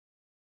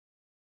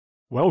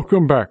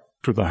Welcome back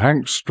to the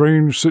Hank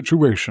Strange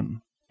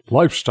Situation,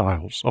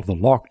 Lifestyles of the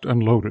Locked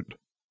and Loaded.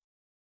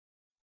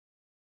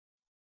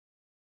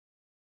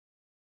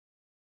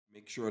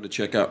 Make sure to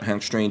check out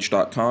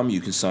hankstrange.com.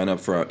 You can sign up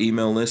for our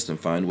email list and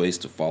find ways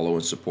to follow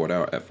and support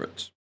our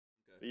efforts.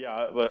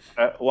 Yeah, but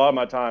a lot of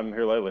my time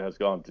here lately has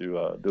gone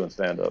to doing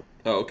stand-up.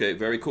 Oh, okay,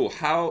 very cool.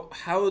 How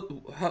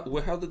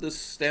did this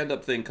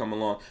stand-up thing come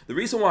along? The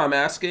reason why I'm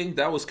asking,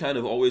 that was kind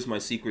of always my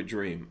secret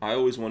dream. I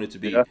always wanted to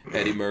be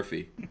Eddie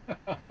Murphy.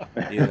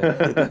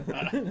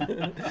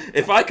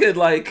 If I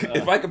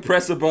could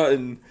press a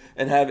button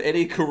and have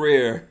any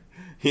career,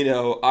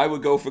 I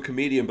would go for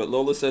comedian. But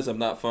Lola says I'm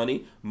not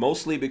funny,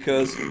 mostly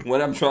because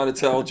when I'm trying to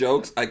tell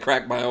jokes, I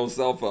crack my own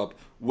self up.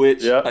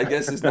 Which I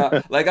guess is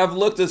not like I've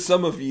looked at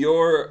some of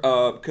your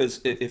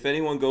because if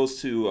anyone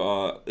goes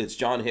to it's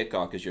John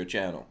Hickok is your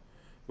channel,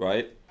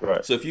 right?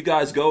 Right. So if you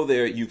guys go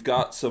there, you've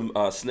got some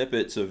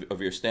snippets of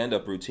your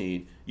stand-up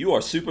routine. You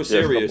are super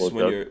serious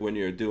when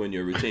you're doing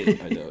your routine.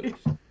 I noticed.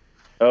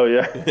 Oh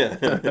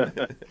yeah.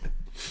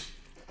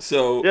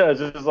 So yeah,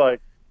 it's just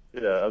like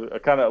kind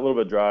of a little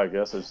bit dry. I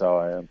guess is how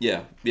I am.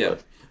 Yeah.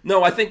 But,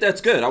 no, I think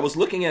that's good. I was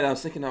looking at it, I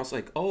was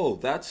like, oh,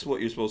 that's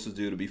what you're supposed to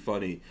do to be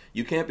funny.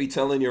 You can't be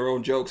telling your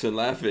own jokes and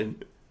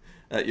laughing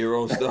at your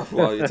own stuff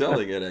while you're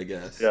telling it, I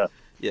guess. Yeah.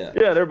 Yeah.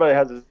 Yeah, and everybody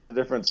has a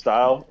different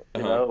style,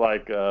 you know,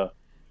 like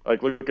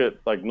look at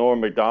like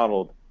Norm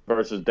Macdonald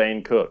versus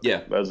Dane Cook.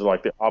 Yeah. As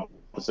like the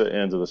opposite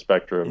ends of the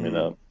spectrum, you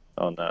know,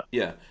 on that.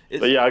 Yeah.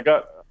 But yeah,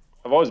 I've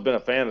always been a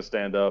fan of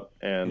stand up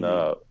and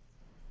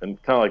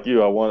kind of like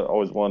you,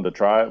 always wanted to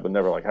try it, but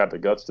never like had the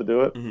guts to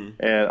do it.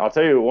 And I'll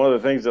tell you, one of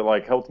the things that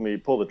like helped me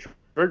pull the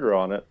trigger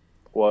on it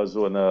was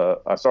when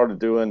I started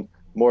doing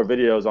more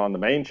videos on the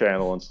main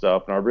channel and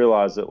stuff, and I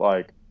realized that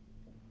like,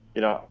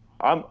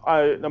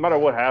 I no matter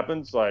what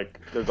happens, like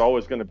there's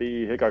always going to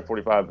be Hickok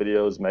 45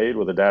 videos made,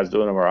 whether Dad's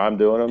doing them or I'm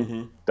doing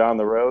them down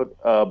the road.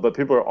 But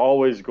people are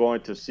always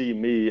going to see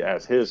me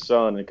as his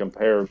son and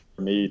compare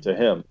me to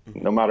him,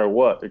 no matter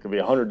what. It could be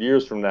 100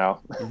 years from now.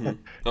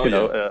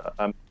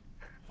 I'm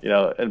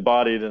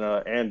embodied in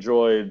an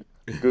Android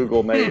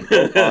Google-made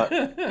robot,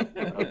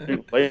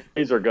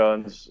 laser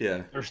guns.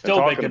 Yeah, they're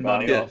still making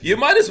money off. You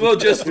might as well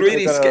just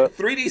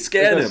 3D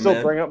scan him, still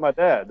man. bring up my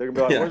dad. They're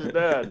gonna be like, "Where's your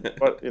dad?"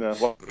 But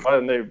why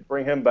didn't they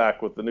bring him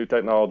back with the new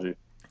technology?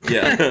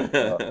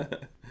 Yeah,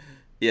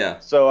 yeah.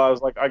 So I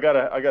was like, I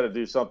gotta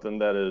do something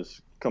that is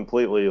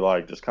completely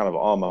like just kind of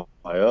on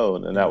my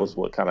own, and that was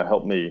what kind of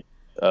helped me,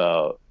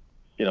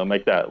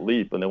 make that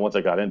leap. And then once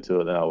I got into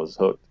it, then I was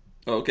hooked.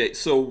 Okay,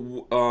 so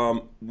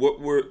what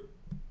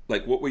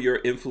were your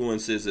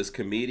influences as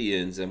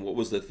comedians, and what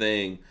was the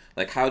thing?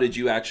 Like, how did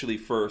you actually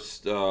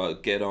first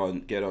get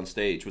on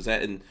stage? Was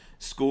that in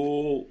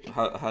school?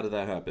 How did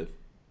that happen?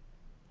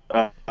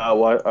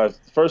 Well, I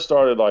first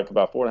started like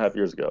about 4.5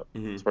 years ago.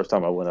 It's the first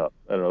time I went up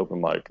at an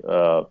open mic.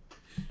 I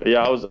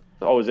was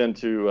always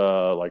into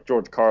like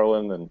George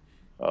Carlin and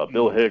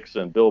Bill Hicks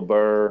and Bill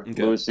Burr,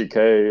 Louis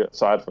C.K.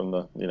 Aside from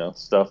the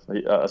stuff,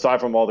 aside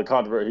from all the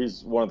controversy,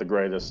 he's one of the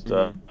greatest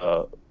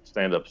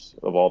stand-ups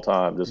of all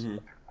time.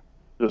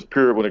 Just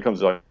pure when it comes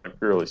to like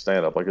purely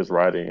stand-up, like his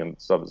writing and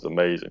stuff is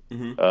amazing.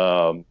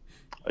 Norm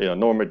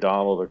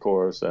Macdonald, of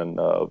course, and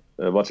a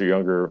bunch of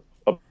younger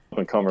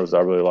up-and-comers I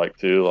really like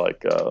too,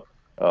 like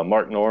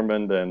Mark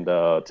Normand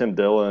and Tim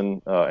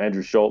Dillon,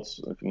 Andrew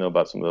Schultz, if you know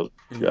about some of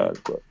those guys.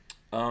 But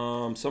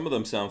some of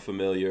them sound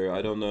familiar.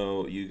 I don't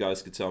know. You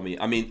guys could tell me.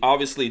 I mean,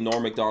 obviously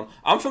Norm Macdonald.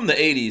 I'm from the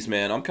 '80s,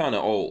 man. I'm kind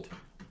of old.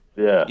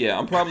 Yeah. Yeah,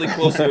 I'm probably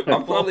closer.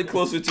 I'm probably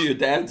closer to your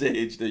dad's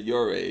age than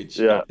your age.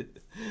 Yeah.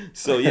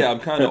 So yeah, I'm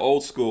kind of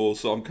old school.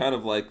 So I'm kind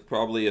of like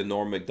probably a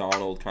Norm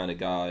Macdonald kind of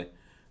guy,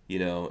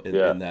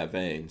 in that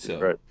vein. So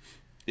right.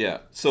 Yeah.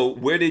 So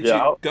where did you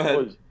go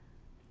ahead?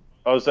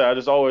 I would say I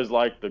just always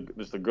liked the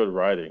good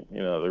writing.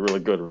 The really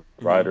good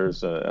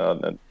writers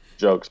and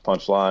jokes,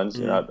 punchlines.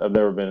 I've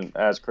never been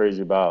as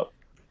crazy about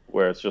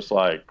where it's just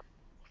like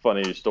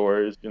funny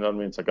stories. You know what I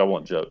mean? It's like I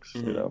want jokes.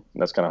 And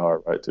that's kind of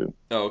hard, right? Too.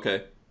 Oh,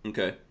 okay.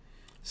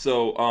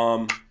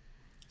 So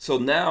so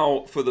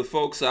now for the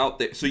folks out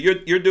there, so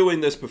you're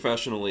doing this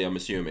professionally, I'm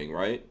assuming,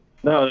 right?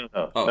 No.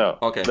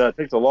 Okay. That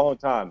takes a long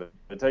time.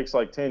 It takes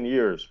like 10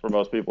 years for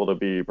most people to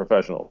be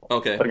professional.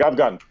 Okay. Like I've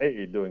gotten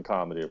paid doing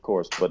comedy, of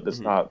course, but it's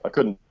not. I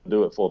couldn't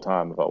do it full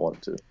time if I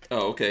wanted to.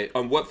 Oh, okay.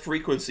 On what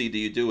frequency do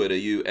you do it? Are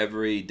you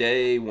every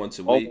day, once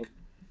a week?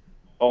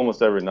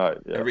 Almost every night.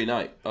 Yeah. Every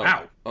night. Oh,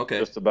 wow. Okay.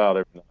 Just about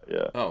every night.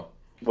 Yeah. Oh.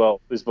 Well,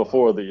 at least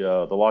before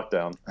the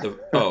lockdown.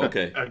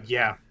 Okay.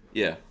 Yeah.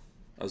 Yeah.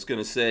 I was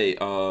gonna say.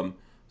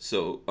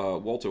 So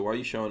Walter, why are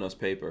you showing us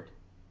paper?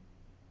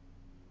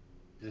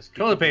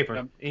 Toilet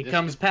paper. It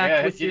comes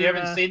packed with you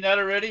haven't seen that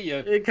already?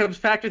 It comes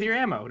packed with your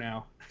ammo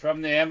now.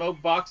 From the ammo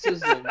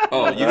boxes.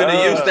 Oh, you're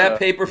gonna use that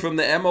paper from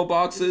the ammo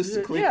boxes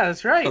to clean? Yeah,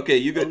 that's right. Okay,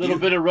 you got a little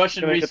bit of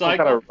Russian recycle. Some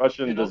kind of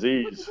Russian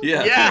disease.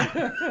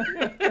 Yeah.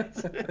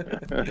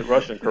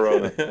 Russian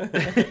corona.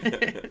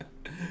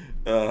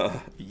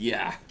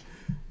 Yeah.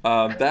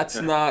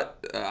 That's not.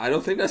 I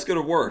don't think that's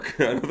gonna work.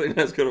 I don't think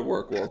that's gonna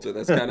work, Walter.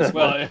 That's kind of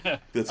well.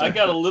 I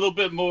got a little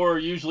bit more.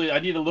 Usually, I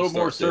need a little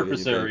more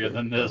surface area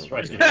than this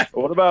right here.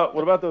 What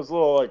about those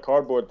little like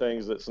cardboard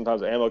things that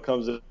sometimes ammo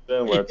comes in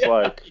where it's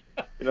like,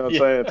 you know what I'm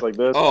saying? It's like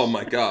this. Oh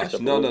my gosh!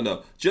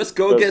 No. Just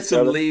go get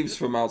some leaves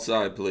from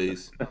outside,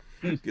 please.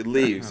 Get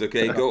leaves,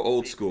 okay? Go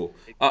old school.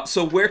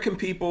 So where can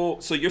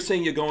people? So you're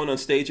saying you're going on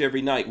stage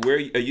every night? Where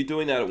are you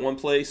doing that at one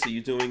place? Are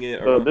you doing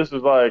it? So this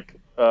is like.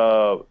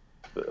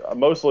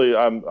 Mostly,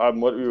 I'm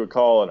what we would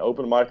call an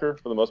open micer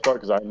for the most part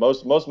because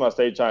most of my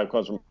stage time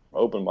comes from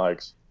open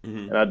mics,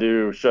 and I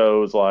do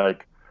shows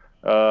like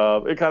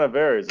it kind of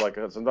varies. Like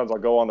sometimes I'll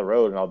go on the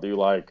road and I'll do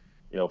like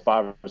 5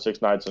 or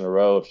 6 nights in a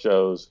row of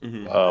shows,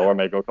 or I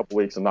may go a couple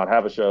weeks and not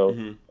have a show,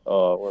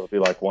 or it'll be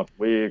like once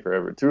a week or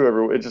every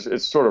 2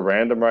 it's sort of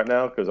random right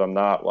now because I'm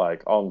not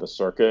like on the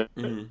circuit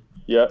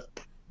yet.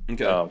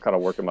 Okay, I'm kind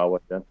of working my way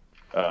in.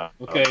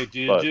 Okay,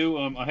 do you do?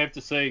 I have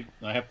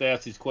to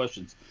ask these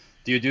questions.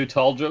 Do you do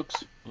tall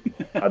jokes?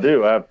 I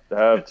do. I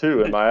have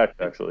 2 in my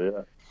act, actually,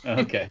 yeah.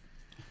 Okay.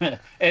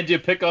 And do you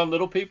pick on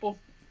little people?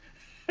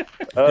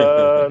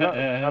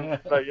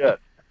 Not yet.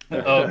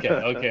 Okay.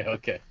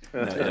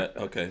 Not yet.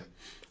 Okay.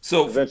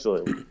 So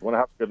eventually, when I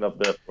have a good enough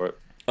bit for it.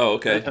 Oh,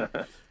 okay.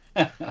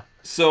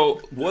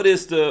 So what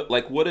is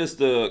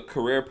the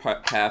career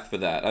path for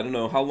that? I don't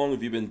know. How long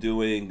have you been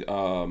doing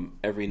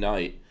every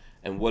night,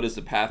 and what is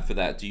the path for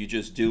that? Do you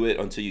just do it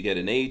until you get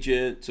an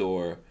agent,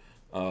 or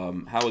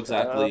how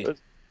exactly?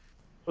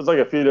 It's like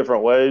a few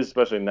different ways,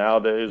 especially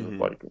nowadays with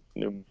like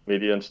new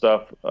media and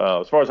stuff.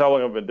 As far as how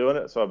long I've been doing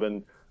it,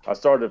 I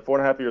started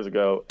 4.5 years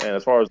ago, and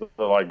as far as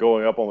like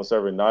going up almost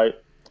every night,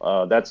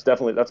 that's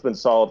been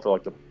solid for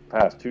like the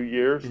past 2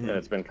 years, and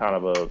it's been kind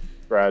of a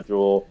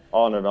gradual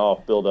on and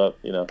off build up,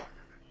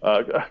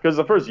 because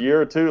the first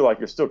year or two, like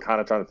you're still kind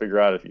of trying to figure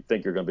out if you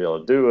think you're going to be able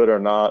to do it or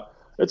not.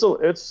 It's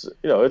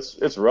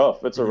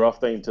rough. It's a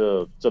rough thing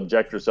to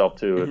subject yourself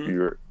to if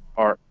you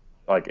aren't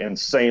like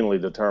insanely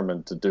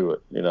determined to do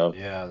it,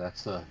 Yeah,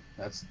 that's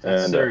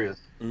serious.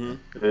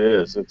 It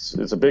is.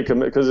 It's a big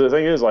commitment because the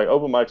thing is, like,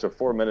 open mics are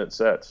 4-minute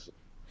sets,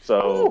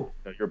 so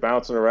you're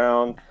bouncing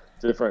around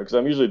different. Because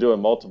I'm usually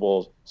doing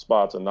multiple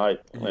spots a night,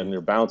 and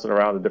you're bouncing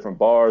around to different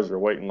bars. You're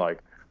waiting like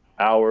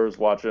hours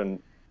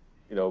watching,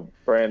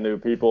 brand new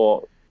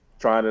people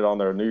trying it on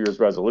their New Year's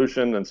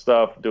resolution and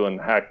stuff, doing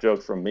hack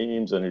jokes from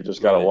memes, and you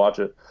just got to watch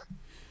it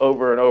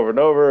over and over and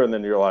over, and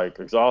then you're like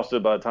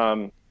exhausted by the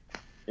time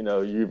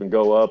you even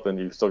go up, and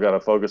you still got to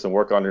focus and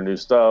work on your new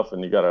stuff,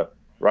 and you got to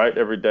write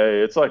every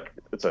day. It's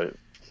a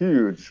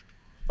huge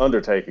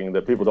undertaking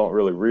that people don't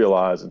really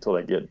realize until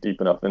they get deep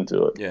enough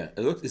into it. Yeah,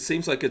 it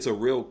seems like it's a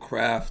real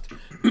craft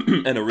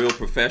and a real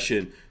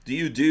profession. Do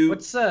you do?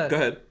 Go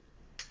ahead.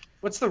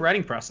 What's the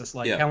writing process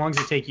like? Yeah. How long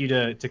does it take you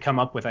to come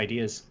up with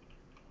ideas?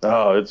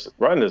 Oh, it's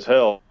writing as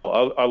hell.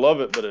 I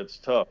love it, but it's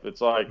tough. It's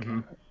like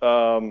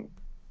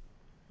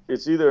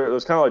it's either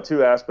there's kind of like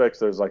 2 aspects.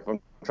 There's like I'm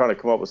trying to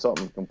come up with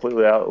something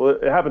completely out.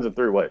 It happens in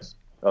 3 ways,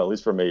 at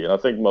least for me, and I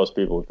think most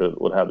people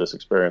would have this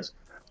experience.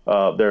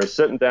 They're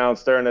sitting down,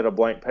 staring at a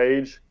blank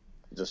page,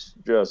 just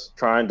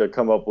trying to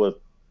come up with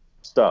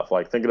stuff,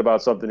 like thinking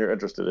about something you're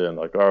interested in,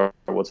 like, oh,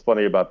 what's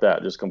funny about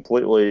that? Just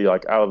completely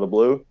like out of the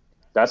blue.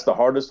 That's the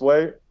hardest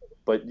way,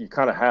 but you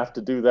kind of have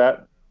to do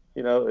that,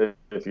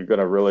 if you're going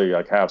to really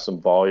like have some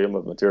volume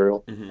of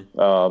material.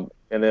 And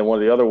then one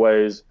of the other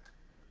ways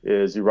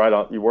is you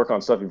work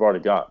on stuff you've already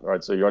got,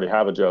 right? So you already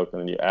have a joke,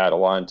 and then you add a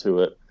line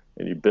to it,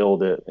 and you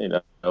build it,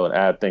 and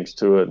add things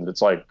to it, and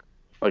it's like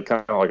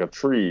kind of like a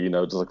tree,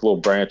 just like little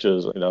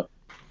branches, and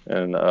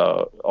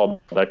all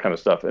that kind of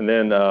stuff. And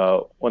then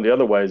one of the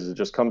other ways is it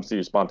just comes to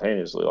you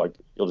spontaneously. Like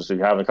you'll just be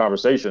having a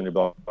conversation, you'll be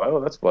like, oh,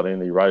 that's funny,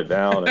 and then you write it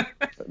down, and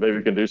maybe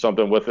you can do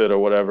something with it or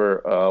whatever,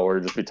 or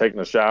you just be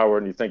taking a shower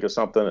and you think of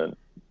something, and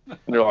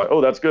you're like,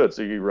 oh, that's good.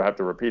 So you have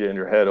to repeat it in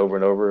your head over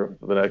and over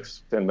for the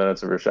next 10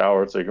 minutes of your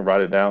shower so you can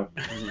write it down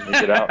and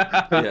get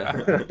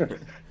out.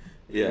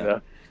 Yeah.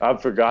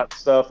 I've forgotten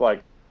stuff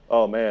like,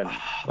 oh man,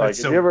 like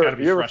have you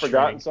ever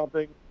forgotten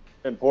something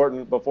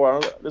important before?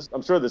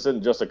 I'm sure this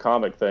isn't just a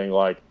comic thing.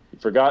 Like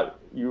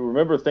you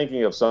remember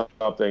thinking of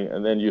something,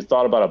 and then you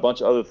thought about a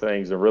bunch of other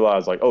things and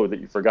realized like, oh, that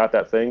you forgot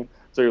that thing.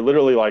 So you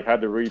literally like had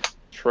to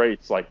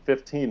retrace like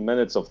 15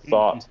 minutes of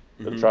thought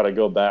to try to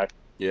go back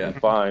and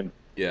find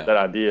that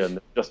idea, and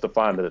just to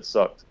find that it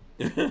sucked.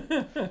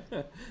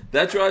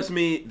 That drives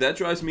me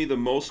the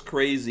most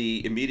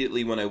crazy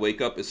immediately when I wake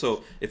up.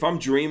 So if I'm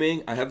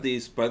dreaming, I have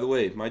these, by the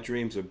way, my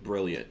dreams are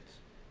brilliant.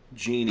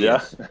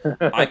 Genius.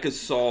 Yeah. I could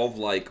solve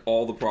like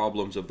all the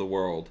problems of the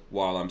world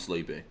while I'm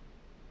sleeping.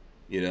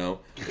 Then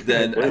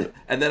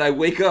I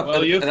wake up.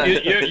 Well,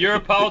 you're a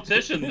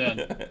politician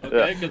then,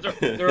 okay? Because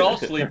they're all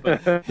sleeping.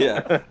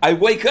 Yeah, I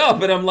wake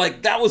up and I'm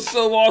like, that was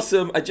so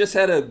awesome. I just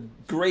had a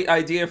great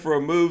idea for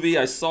a movie.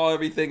 I saw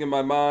everything in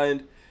my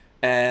mind,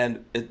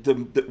 and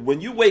when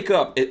you wake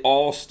up, it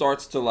all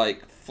starts to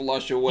like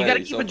flush away. You got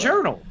to keep a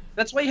journal.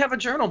 That's why you have a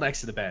journal next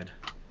to the bed.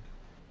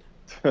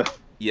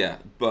 Yeah,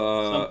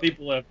 but some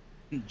people have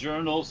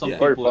journal. Some Yeah.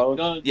 people Phone. have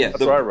guns. Yeah,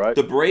 That's right.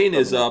 The brain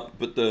is up,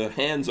 but the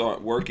hands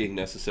aren't working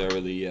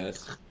necessarily yet.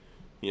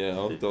 You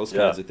know, those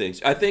kinds of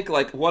things. I think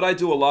like what I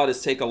do a lot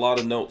is take a lot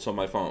of notes on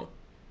my phone.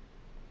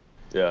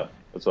 Yeah,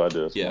 that's what I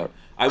do. It's Yeah, smart.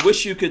 I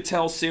wish you could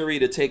tell Siri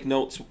to take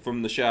notes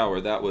from the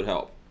shower. That would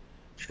help.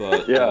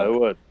 But Yeah, it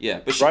would. yeah,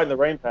 but Right in the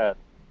rain pad.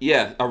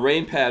 yeah, a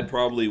rain pad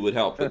probably would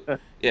help. But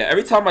yeah,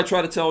 every time I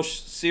try to tell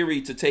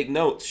Siri to take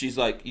notes, she's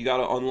like, "You got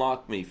to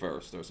unlock me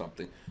first," or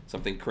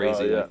something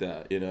crazy like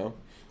that. You know.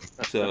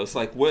 So it's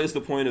like, what is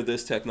the point of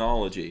this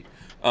technology?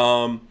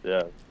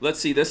 Yeah. Let's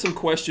see. There's some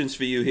questions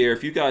for you here.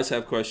 If you guys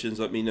have questions,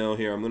 let me know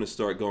here. I'm going to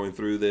start going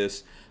through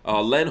this.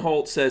 Len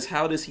Holt says,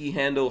 how does he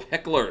handle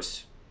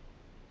hecklers?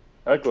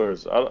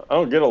 Hecklers. I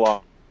don't get a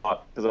lot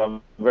because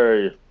I'm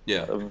very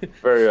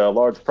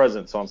large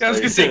presence on stage. I was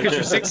gonna say because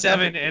you're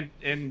 6'7"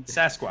 and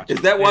Sasquatch.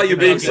 Is that why you're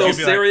being so You'd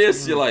be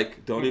serious? like, You're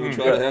like, don't even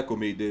try to heckle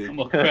me, dude. I'm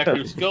gonna crack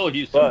your skull.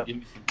 You But- give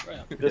me some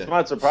crap. This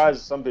might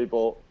surprise some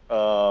people.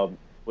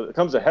 When it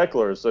comes to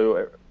hecklers,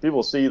 so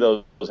people see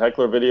those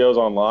heckler videos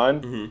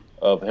online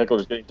of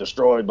hecklers getting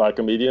destroyed by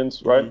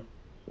comedians, right?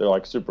 They're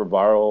like super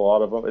viral, a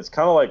lot of them. It's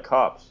kind of like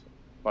cops.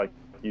 Like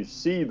you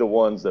see the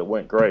ones that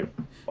went great.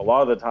 A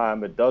lot of the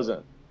time it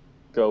doesn't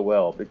go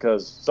well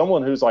because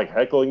someone who's like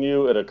heckling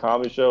you at a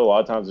comedy show, a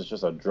lot of times it's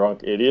just a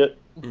drunk idiot.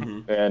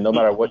 And no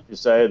matter what you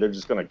say, they're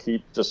just going to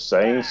keep just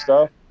saying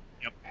stuff.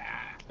 Yep.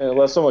 And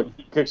unless someone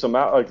kicks them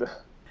out, like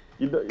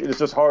it's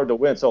just hard to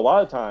win. So a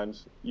lot of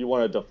times you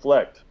want to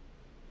deflect,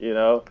 you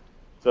know?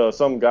 So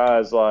some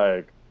guy's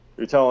like,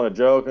 you're telling a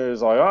joke and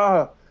he's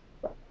like,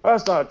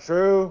 that's not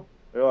true.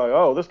 You're like,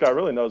 oh, this guy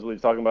really knows what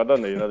he's talking about,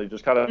 doesn't he? You know, they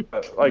just kind of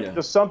like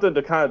just something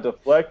to kind of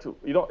deflect.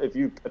 You don't, if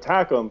you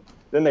attack them,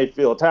 then they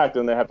feel attacked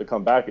and they have to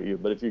come back at you.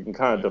 But if you can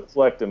kind of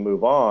deflect and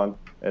move on,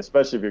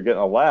 especially if you're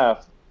getting a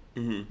laugh,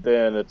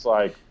 then it's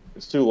like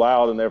it's too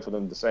loud in there for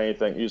them to say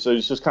anything. So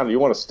it's just kind of you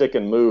want to stick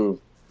and move.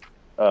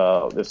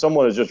 If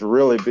someone is just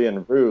really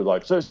being rude,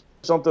 like say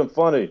something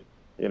funny,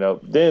 you know,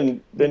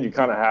 then you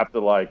kind of have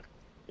to like,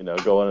 you know,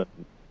 go in and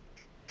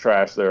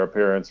trash their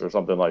appearance or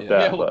something like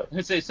that. Yeah, But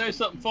they say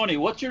something funny.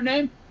 What's your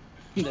name?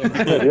 yeah,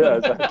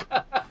 exactly.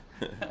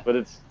 But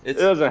it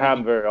doesn't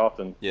happen very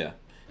often. Yeah.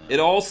 It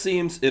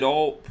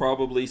all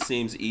probably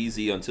seems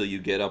easy until you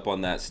get up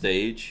on that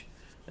stage.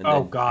 And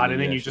and then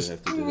you actually just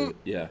have to do it.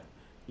 Yeah.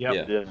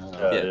 Yep.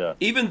 Yeah.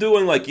 Even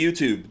doing like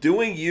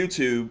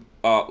YouTube,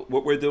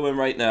 what we're doing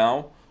right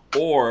now,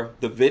 or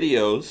the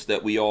videos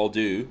that we all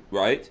do,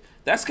 right?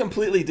 That's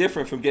completely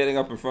different from getting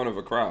up in front of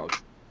a crowd.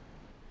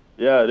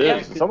 Yeah, it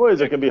is. In some ways,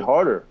 it can be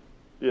harder.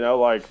 You know,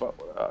 like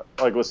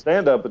with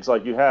stand-up, it's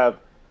like you have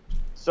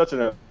such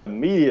an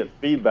immediate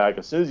feedback.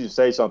 As soon as you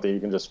say something, you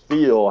can just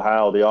feel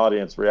how the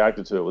audience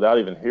reacted to it without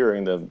even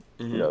hearing them,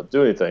 you know,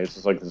 do anything. It's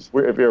just like this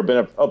weird, if you've ever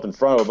been up in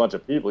front of a bunch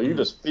of people, you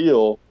just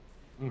feel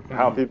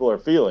how people are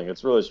feeling.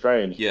 It's really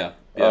strange. Yeah.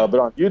 But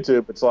on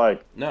YouTube, it's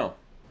like No.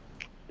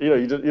 you know,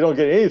 you don't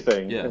get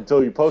anything Yeah.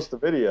 until you post the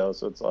video.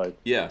 So it's like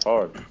it's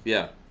hard.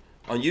 Yeah.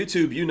 On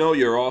YouTube, you know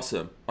you're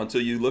awesome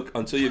until you're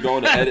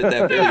going to edit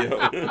that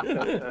video.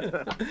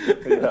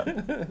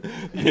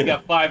 You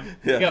got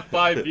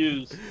five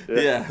views.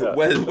 Yeah. That's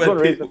When one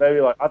reason maybe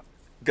like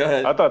go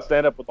ahead. I thought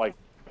stand up would like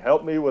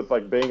help me with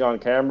like being on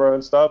camera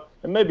and stuff,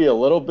 and maybe a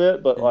little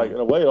bit, but like in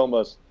a way it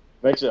almost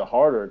makes it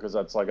harder because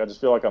that's like I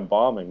just feel like I'm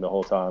bombing the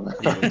whole time.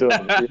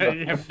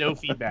 You have no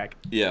feedback.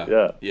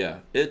 Yeah.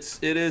 It's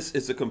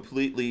a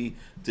completely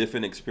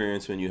different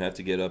experience when you have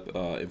to get up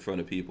in front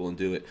of people and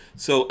do it.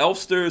 So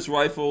Elfster's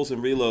Rifles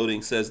and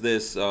Reloading says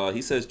this.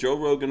 He says Joe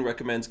Rogan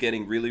recommends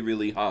getting really,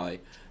 really high.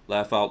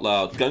 Laugh out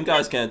loud. Gun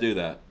guys can't do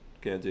that.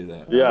 Can't do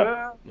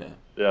that.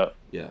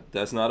 Yeah.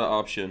 That's not an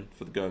option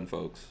for the gun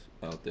folks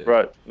out there.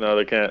 Right. No,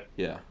 they can't.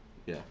 Yeah.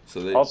 So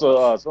they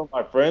Also, some of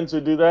my friends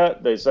who do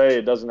that, they say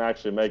it doesn't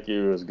actually make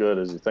you as good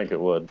as you think it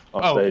would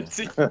on stage.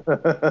 See,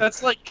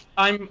 that's like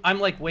I'm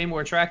like way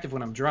more attractive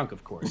when I'm drunk,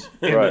 of course.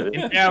 Right.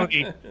 In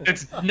reality,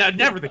 it's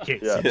never the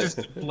case. Yeah. I'm just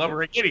a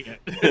blubbering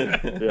idiot.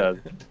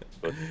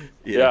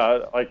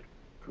 Like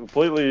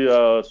completely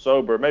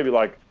sober. Maybe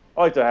like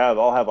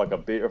I'll have like a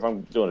beer if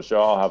I'm doing a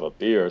show. I'll have a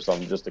beer or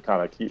something just to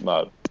kind of keep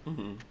my,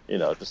 you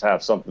know, just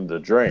have something to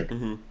drink.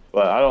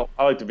 But I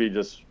like to be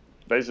just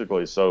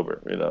basically sober.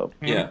 You know.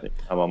 Yeah.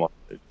 I'm on my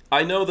stage.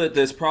 I know that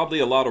there's probably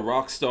a lot of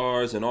rock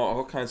stars and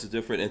all kinds of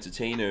different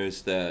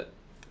entertainers that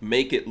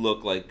make it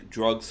look like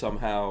drugs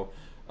somehow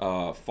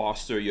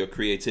foster your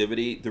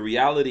creativity. The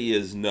reality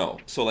is no.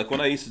 So like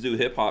when I used to do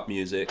hip hop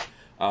music,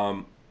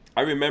 I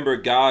remember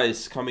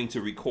guys coming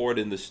to record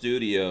in the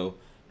studio.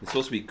 They're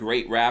supposed to be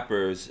great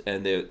rappers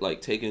and they're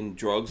like taking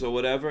drugs or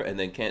whatever and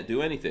then can't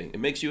do anything. It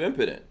makes you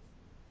impotent.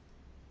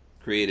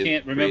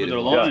 Can't remember their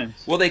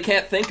lines. Well, they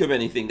can't think of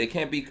anything. They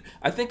can't be.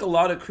 I think a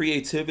lot of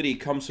creativity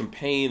comes from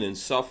pain and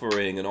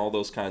suffering and all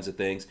those kinds of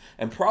things,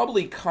 and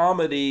probably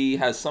comedy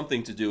has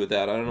something to do with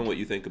that. I don't know what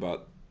you think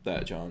about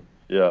that, John.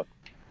 Yeah.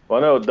 Well,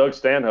 I know Doug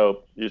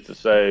Stanhope used to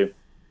say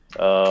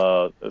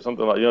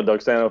something like, you know,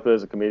 Doug Stanhope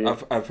is a comedian.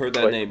 I've heard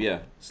that name. Yeah,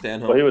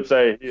 Stanhope. Well, he would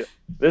say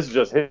this is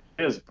just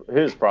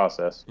his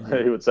process.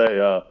 He would say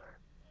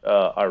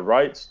I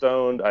write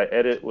stoned, I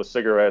edit with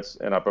cigarettes,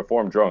 and I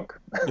perform drunk.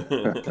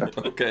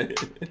 Okay.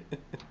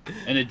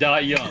 And it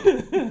died young.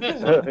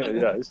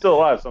 Yeah, he's still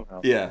alive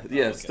somehow. Yeah,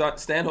 yeah. Okay.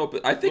 Stanhope.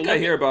 I think Well, I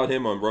look hear about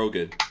him on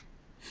Rogan.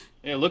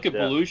 Yeah, look at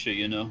Yeah. Belushi,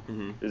 you know.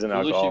 Hmm. He's an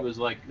Belushi alcoholic. was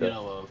like, you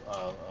know,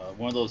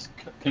 one of those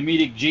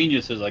comedic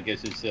geniuses, I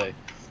guess you'd say.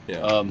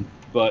 Yeah.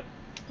 But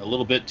a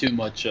little bit too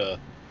much, Yeah.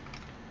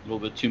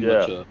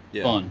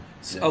 fun.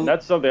 And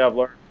that's something I've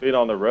learned being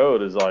on the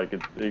road is like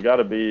you got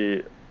to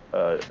be.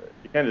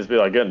 You can't just be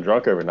like getting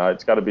drunk every night.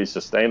 It's got to be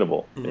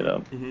sustainable. You know,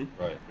 Hmm.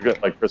 Right. you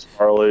got like Chris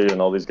Farley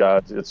and all these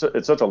guys. It's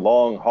such a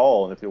long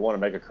haul, and if you want to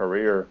make a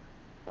career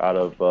out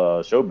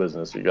of show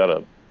business, you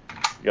gotta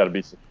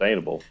be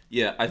sustainable.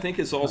 Yeah, I think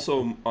it's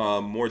also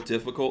more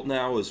difficult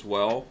now as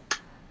well.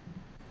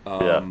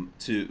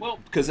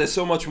 Because there's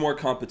so much more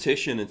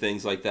competition and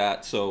things like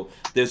that. So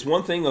there's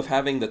one thing of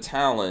having the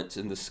talent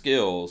and the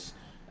skills,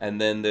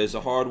 and then there's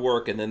the hard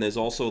work, and then there's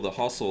also the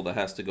hustle that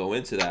has to go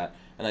into that.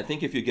 And I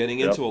think if you're getting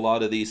into a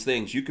lot of these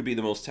things, you could be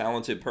the most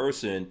talented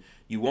person.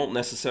 You won't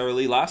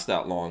necessarily last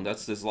that long.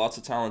 There's lots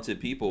of talented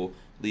people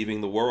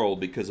leaving the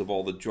world because of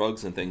all the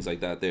drugs and things like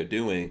that they're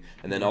doing,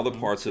 and then other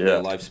parts of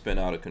their life spin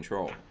out of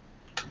control.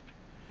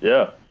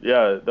 Yeah.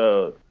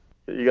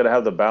 You got to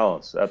have the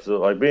balance.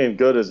 Absolutely. Like being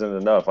good isn't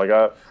enough. Like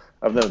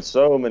I've known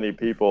so many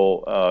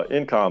people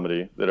in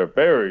comedy that are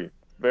very,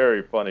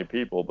 very funny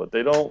people, but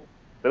they don't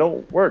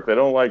work. They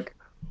don't like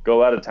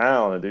go out of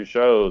town and do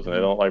shows, and they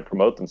don't like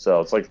promote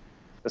themselves. Like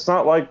it's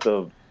not like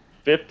the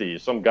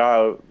 50s. Some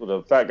guy with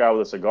a fat guy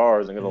with a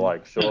cigar isn't gonna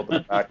like show up in the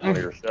back of one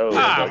of your shows.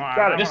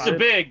 Mr.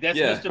 Big, that's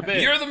Yeah. Mr.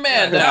 Big. You're the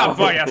man now.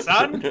 for you,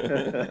 son.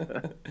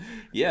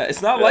 Yeah,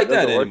 it's not like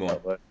that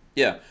anymore.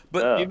 Yeah,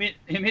 but You mean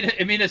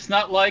it's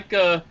not like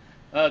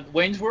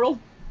Wayne's World?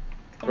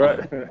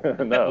 Right.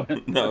 No.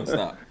 no, it's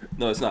not.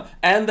 No, it's not.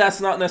 And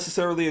that's not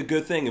necessarily a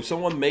good thing. If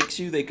someone makes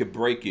you, they could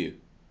break you.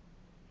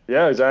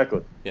 Yeah,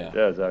 exactly. Yeah,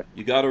 exactly.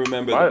 You got to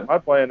remember that. My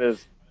plan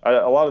is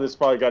a lot of this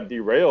probably got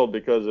derailed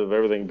because of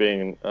everything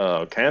being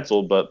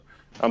canceled, but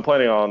I'm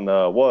planning on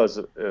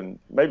and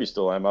maybe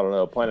still am, I don't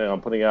know, planning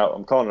on putting out,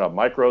 I'm calling it a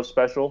micro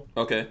special.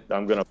 Okay.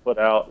 I'm going to put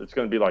out, it's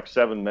going to be like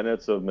 7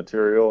 minutes of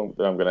material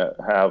that I'm going to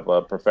have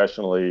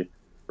professionally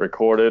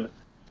recorded.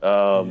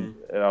 And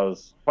I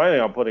was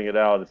planning on putting it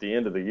out at the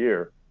end of the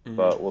year,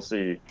 but we'll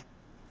see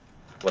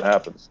what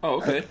happens.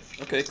 Oh, okay.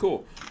 Okay,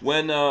 cool.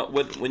 When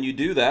you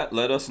do that,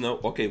 let us know.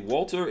 Okay,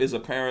 Walter is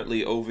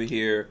apparently over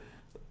here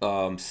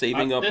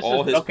saving up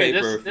all his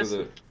paper for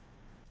the...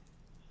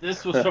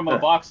 This was from a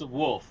box of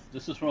Wolf.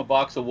 This is from a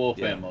box of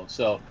Wolf ammo.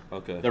 So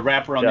the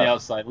wrapper on the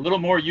outside, a little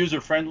more user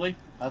friendly,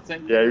 I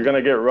think. Yeah, you're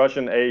gonna get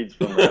Russian AIDS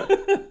from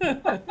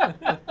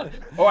that.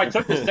 Oh, I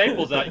took the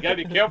staples out. You gotta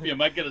be careful. You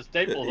might get a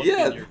staple hooked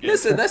in your kid.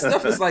 Listen, that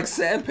stuff is like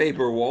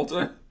sandpaper,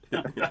 Walter.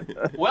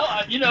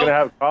 Well, You're gonna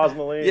have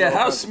cosmoline. Yeah,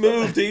 how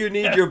smooth do you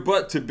need your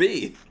butt to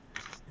be?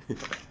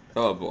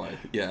 Oh boy,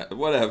 yeah,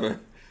 whatever.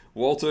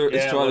 Walter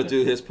is trying to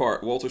do his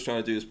part. Walter's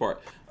trying to do his part.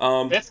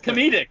 That's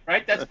comedic,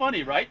 right? That's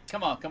funny, right?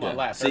 Come on,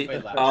 laugh. See,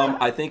 Everybody laugh.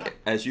 I think,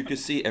 as you can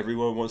see,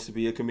 everyone wants to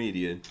be a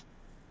comedian.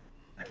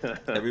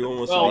 Everyone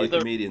wants to be a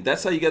comedian.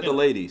 That's how you get the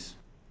ladies.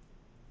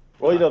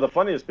 Well, the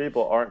funniest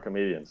people aren't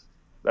comedians.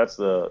 That's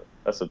the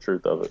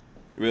truth of it.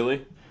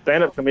 Really?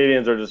 Stand-up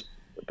comedians are just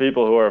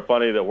people who are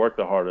funny that work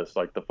the hardest.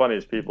 Like the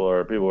funniest people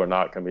are people who are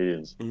not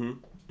comedians.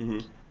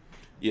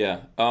 Yeah.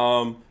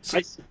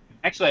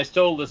 Actually, I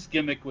stole this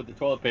gimmick with the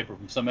toilet paper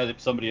from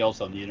somebody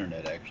else on the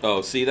internet. Actually.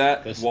 Oh, see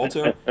that,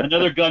 Walter?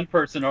 Another gun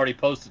person already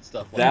posted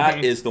stuff. Like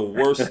that is the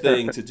worst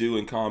thing to do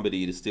in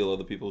comedy, to steal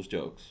other people's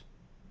jokes.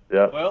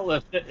 Yeah. Well,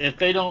 if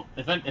they don't,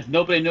 if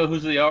nobody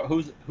knows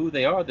who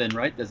they are, then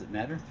right? Does it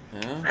matter?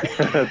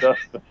 Yeah.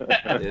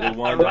 It'll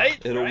wind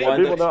up.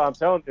 People know. I'm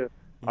telling you,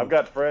 I've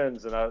got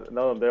friends, and I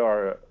know them. They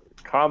are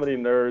comedy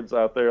nerds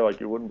out there, like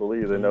you wouldn't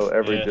believe. They know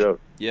every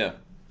joke. Yeah.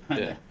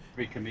 Yeah.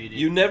 Every comedian.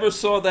 You never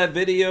saw that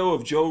video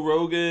of Joe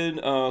Rogan?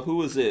 Who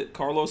was it?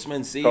 Carlos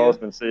Mencia. Carlos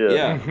Mencia.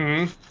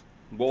 Yeah.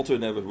 Walter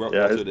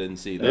didn't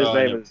see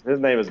that. His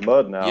name is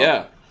Mud now.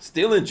 Yeah.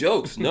 Stealing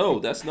jokes. No,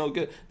 that's no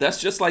good. That's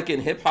just like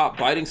in hip hop,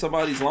 biting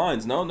somebody's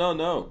lines.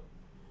 No.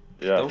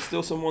 Yeah. Don't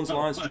steal someone's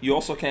lines. You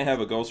also can't have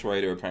a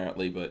ghostwriter,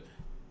 apparently, but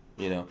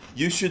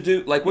you should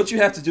do, like, what you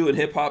have to do in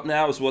hip hop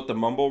now is what the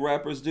mumble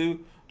rappers do.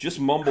 Just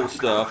mumble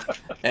stuff,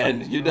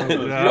 and you don't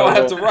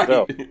have to write.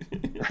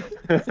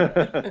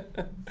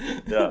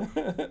 Yeah,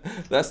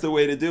 that's the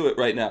way to do it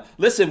right now.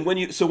 Listen, when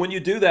you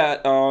do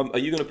that, are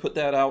you going to put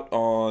that out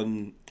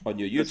on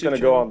your YouTube? It's going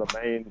to go on the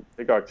main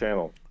Hickok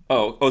channel.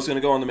 Oh, it's going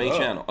to go on the main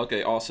channel.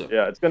 Okay, awesome.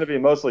 Yeah, it's going to be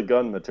mostly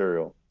gun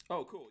material.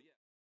 Oh, cool.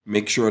 Yeah.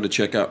 Make sure to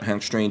check out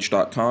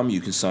hankstrange.com. You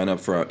can sign up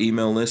for our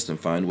email list and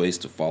find ways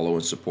to follow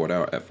and support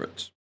our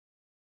efforts.